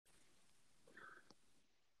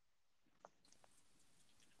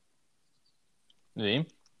Nadeem?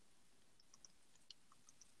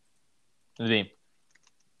 Nadeem.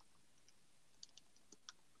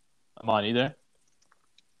 I'm on. You there?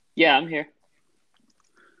 Yeah, I'm here.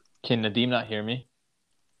 Can Nadeem not hear me?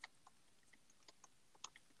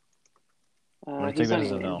 I'm gonna take He's that not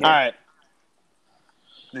as a even in no. here. All right.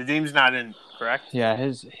 Nadeem's not in, correct? Yeah, I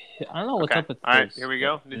don't know what's Okay. up with All right, this. here we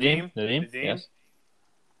go. Nadeem? Nadeem? Yes.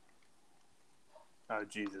 Oh,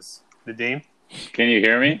 Jesus. Nadeem? Can you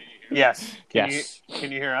hear me? Yes. Yes.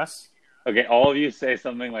 Can you hear us? Okay, all of you say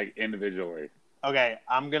something like individually. Okay,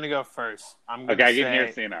 I'm going to go first. Okay, I can hear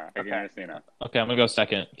Cena. I can hear Cena. Okay, I'm gonna go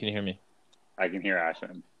second. Can you hear me? I can hear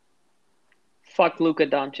Ashton. Fuck Luka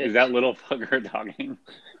Doncic. Is that little fucker talking?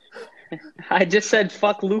 I just said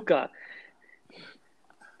fuck Luka.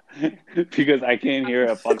 Because I can't hear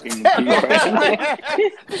a fucking piece right now.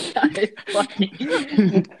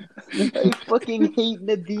 I fucking hate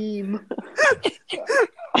Nadeem.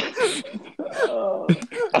 Oh,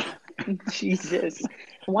 Jesus.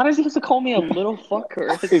 Why does he have to call me a little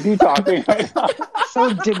fucker? Is he talking right now?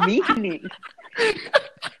 So demeaning.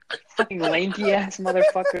 Fucking lanky ass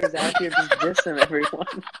motherfuckers out here just dissing everyone.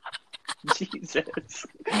 Jesus.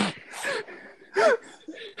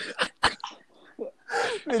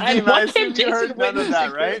 Nadeem, I assume you heard none of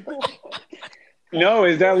that, right? No,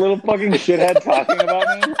 is that little fucking shithead talking about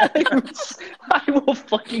me? I will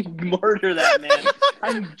fucking murder that man.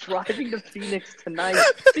 I'm driving to Phoenix tonight.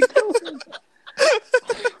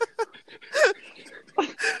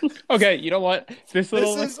 Okay, you know what? This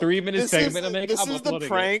little This is- 3-minute segment I'm making, This I'm is the uploading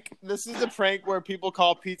prank. This is the prank where people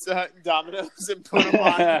call Pizza Hut and Domino's and put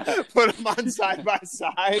them on side by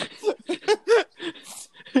side.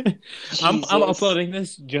 I'm uploading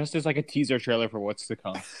this just as like a teaser trailer for what's to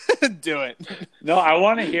come. Do it. No, I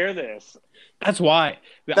want to hear this. That's why.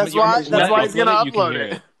 That's why he's gonna you can upload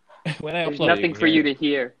hear it. When I There's upload nothing it, for you to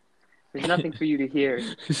hear. There's nothing for you to hear.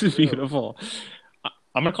 This is beautiful.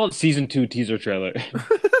 I'm gonna call it season 2 teaser trailer.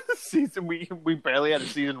 Season we barely had a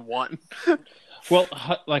season 1. Well,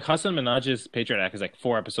 like Hassan Minaj's Patreon act is like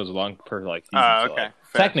 4 episodes long per like season. So, Okay. like,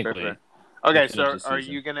 Fair, technically. fair. Okay, finish so the are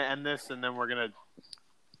season. you gonna end this and then we're gonna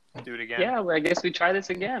do it again? Yeah, well, I guess we try this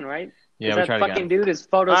again, right? Yeah, we that try it fucking again. dude is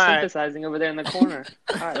photosynthesizing over there in the corner.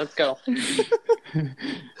 All right, let's go.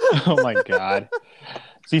 Oh my god.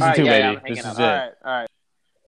 Season All right, 2, yeah, baby. I'm hanging This up. is All it. right. All right.